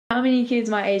How many kids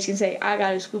my age can say, I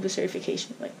got a scuba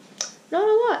certification? Like, no,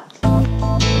 what?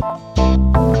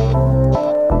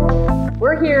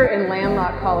 We're here in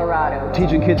landlocked Colorado,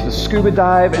 teaching kids to scuba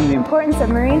dive and the importance of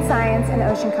marine science and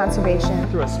ocean conservation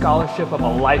through a scholarship of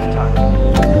a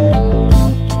lifetime.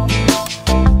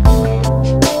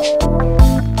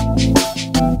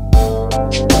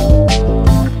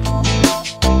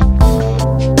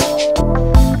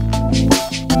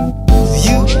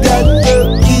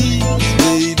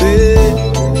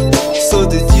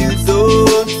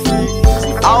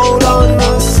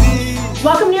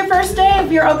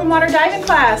 Your open water diving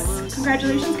class.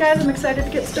 Congratulations guys, I'm excited to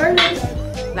get started.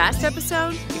 Last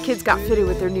episode, the kids got fitted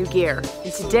with their new gear,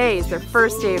 and today is their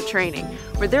first day of training,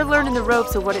 where they're learning the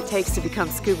ropes of what it takes to become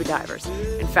scuba divers.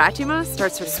 And Fatima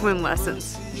starts her swim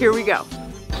lessons. Here we go.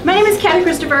 My name is Kathy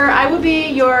Christopher. I will be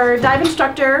your dive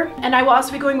instructor, and I will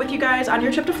also be going with you guys on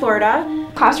your trip to Florida.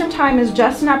 Classroom time is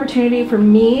just an opportunity for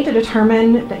me to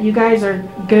determine that you guys are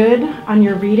good on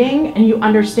your reading and you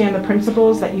understand the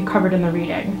principles that you covered in the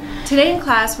reading. Today in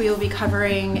class we will be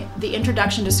covering the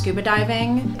introduction to scuba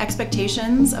diving,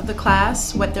 expectations of the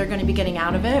class, what they're going to be getting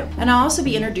out of it, and I'll also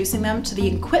be introducing them to the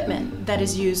equipment that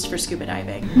is used for scuba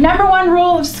diving. Number one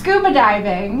rule of scuba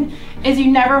diving is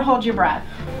you never hold your breath.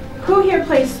 Who here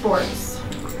plays sports?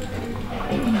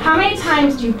 How many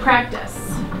times do you practice?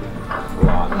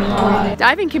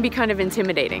 Diving can be kind of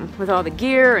intimidating with all the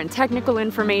gear and technical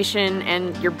information,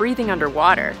 and you're breathing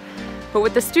underwater. But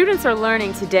what the students are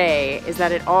learning today is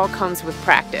that it all comes with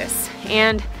practice.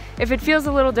 And if it feels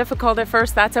a little difficult at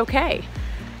first, that's okay.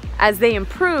 As they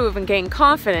improve and gain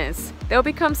confidence, they'll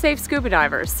become safe scuba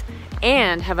divers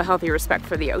and have a healthy respect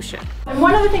for the ocean. And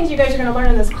one of the things you guys are going to learn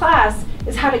in this class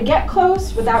is how to get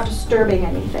close without disturbing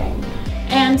anything.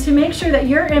 And to make sure that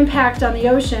your impact on the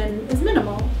ocean is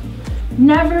minimal.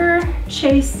 Never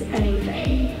chase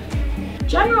anything.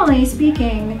 Generally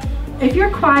speaking, if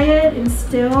you're quiet and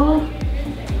still,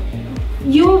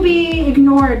 you will be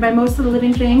ignored by most of the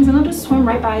living things and they'll just swim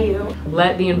right by you.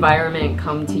 Let the environment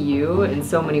come to you in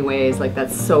so many ways. Like,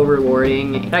 that's so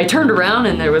rewarding. I turned around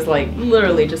and there was like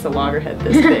literally just a loggerhead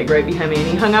this big right behind me, and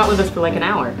he hung out with us for like an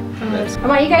hour. I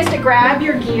want you guys to grab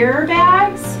your gear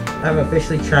bags. I've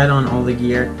officially tried on all the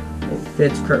gear. It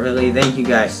fits perfectly. Thank you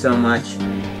guys so much.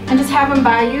 And just have them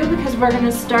by you because we're going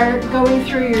to start going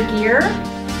through your gear.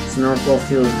 Snorkel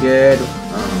feels good.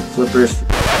 Flippers.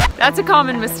 That's a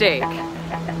common mistake.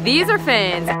 These are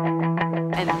fins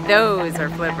and those are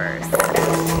flippers.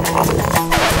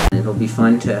 It'll be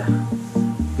fun to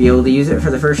be able to use it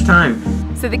for the first time.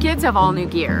 So the kids have all new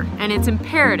gear, and it's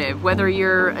imperative, whether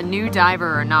you're a new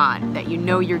diver or not, that you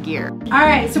know your gear.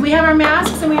 Alright, so we have our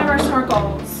masks and we have our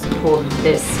snorkels. Pull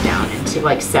this down, and to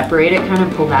like separate it, kind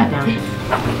of pull that down.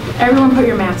 Everyone put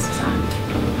your masks on.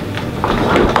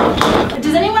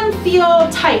 Does anyone feel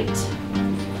tight?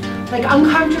 Like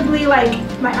uncomfortably, like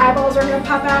my eyeballs are gonna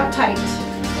pop out tight?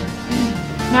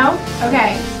 No?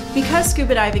 Okay. Because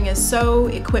scuba diving is so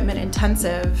equipment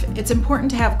intensive, it's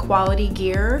important to have quality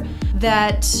gear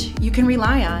that you can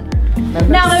rely on.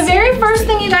 Now the very first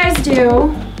thing you guys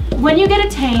do when you get a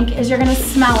tank is you're gonna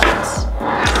smell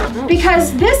it.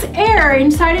 Because this air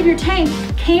inside of your tank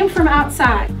came from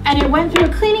outside and it went through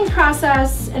a cleaning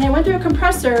process and it went through a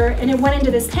compressor and it went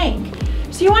into this tank.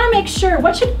 So you wanna make sure,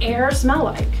 what should air smell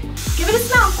like? Give it a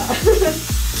smell.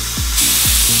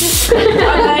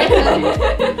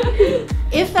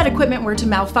 If that equipment were to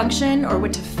malfunction or were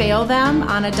to fail them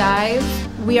on a dive,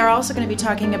 we are also going to be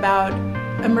talking about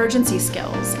emergency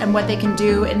skills and what they can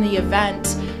do in the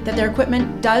event that their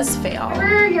equipment does fail.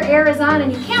 Whenever your air is on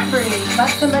and you can't breathe, let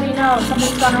somebody know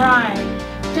something's gone awry.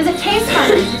 Does it taste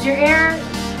funny? Does your air,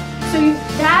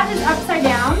 that is upside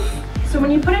down. So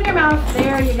when you put it in your mouth,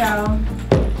 there you go.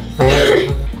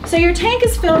 So your tank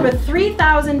is filled with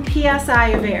 3,000 psi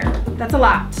of air. That's a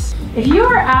lot. If you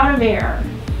are out of air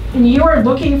and you are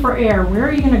looking for air, where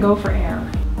are you going to go for air?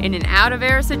 In an out of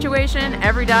air situation,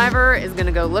 every diver is going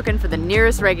to go looking for the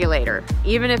nearest regulator,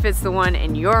 even if it's the one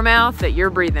in your mouth that you're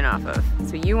breathing off of.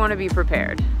 So you want to be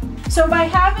prepared. So by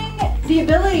having the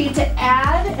ability to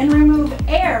add and remove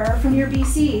air from your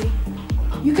BC,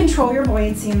 you control your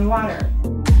buoyancy in the water.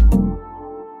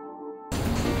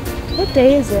 What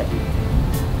day is it?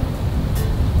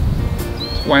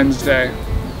 Wednesday.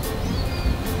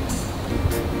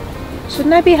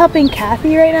 Shouldn't I be helping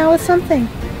Kathy right now with something?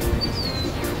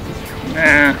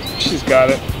 Nah, she's got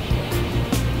it.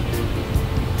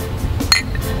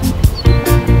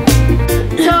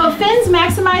 So fins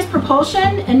maximize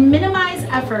propulsion and minimize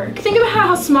effort. Think about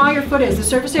how small your foot is, the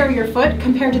surface area of your foot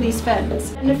compared to these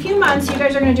fins. In a few months, you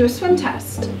guys are going to do a swim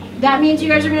test. That means you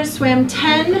guys are going to swim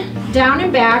 10 down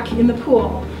and back in the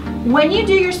pool. When you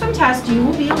do your swim test, you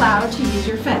will be allowed to use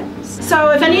your fins.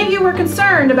 So if any of you were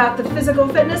concerned about the physical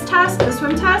fitness test, the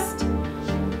swim test,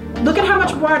 look at how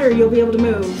much water you'll be able to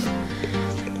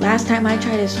move. Last time I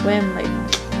tried to swim, like,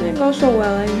 it didn't go so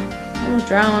well. I almost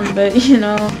drowned, but you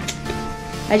know,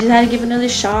 I just had to give another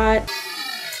shot.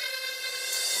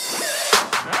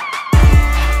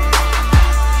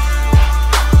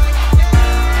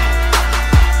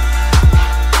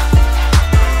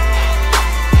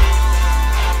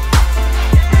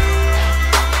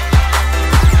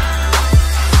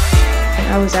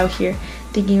 I was out here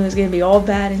thinking it was gonna be all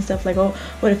bad and stuff, like, oh,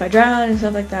 what if I drown and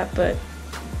stuff like that, but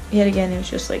yet again, it was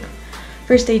just like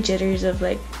first day jitters of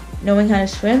like knowing how to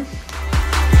swim.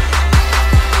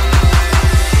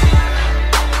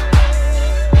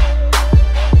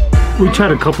 We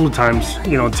tried a couple of times,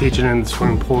 you know, teaching her in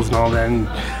swimming pools and all that, and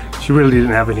she really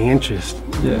didn't have any interest.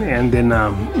 Yeah. And then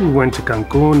we went to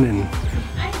Cancun and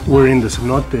we're in the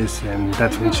cenotes, and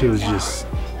that's when she was just,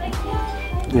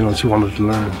 you know, she wanted to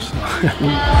learn. So.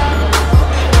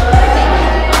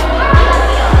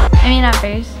 I mean, at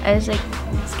first, I was like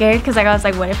scared because like I was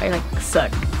like, what if I like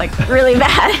suck like really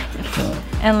bad,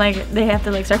 and like they have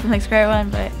to like start from like square one.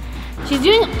 But she's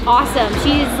doing awesome.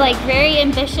 She's like very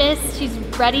ambitious. She's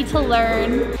ready to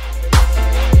learn.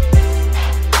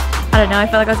 I don't know. I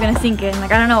felt like I was gonna sink in.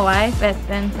 Like I don't know why, but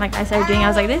then like I started doing it. I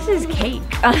was like, this is cake.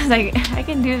 I was like, I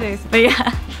can do this. But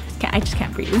yeah, I just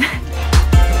can't breathe.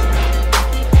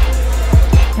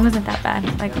 It wasn't that bad.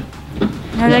 Like,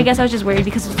 I guess I was just worried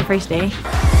because it was the first day.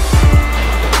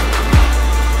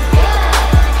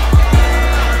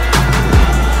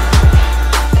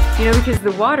 You know, because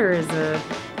the water is a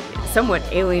somewhat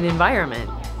alien environment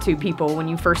to people when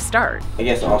you first start. I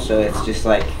guess also it's just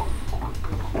like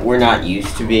we're not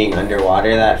used to being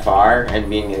underwater that far and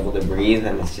being able to breathe,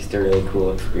 and it's just a really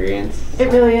cool experience.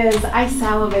 It really is. I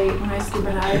salivate when I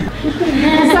scuba dive.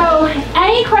 So,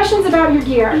 any questions about your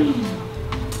gear?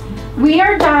 We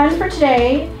are done for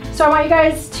today, so I want you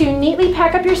guys to neatly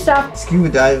pack up your stuff. Scuba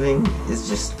diving is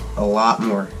just a lot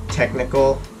more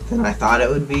technical than I thought it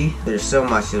would be. There's so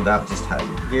much about just how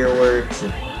your gear works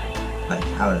and like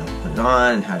how to put it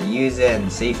on and how to use it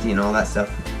and safety and all that stuff.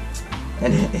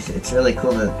 And it's really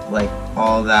cool that like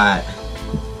all that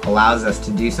allows us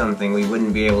to do something we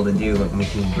wouldn't be able to do when we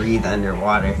can breathe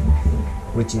underwater,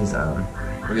 which is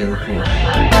really cool.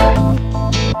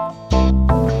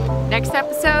 Next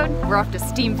episode, we're off to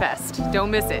Steamfest.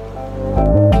 Don't miss it.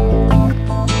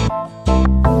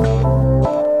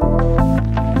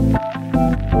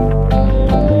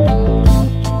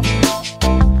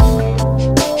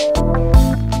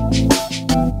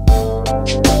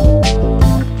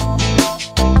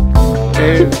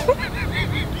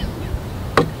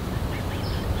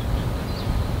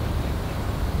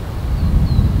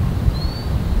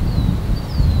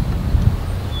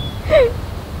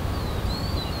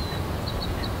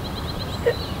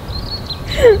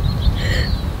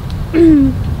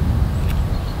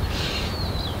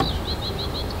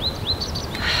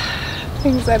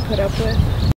 Things I put up with.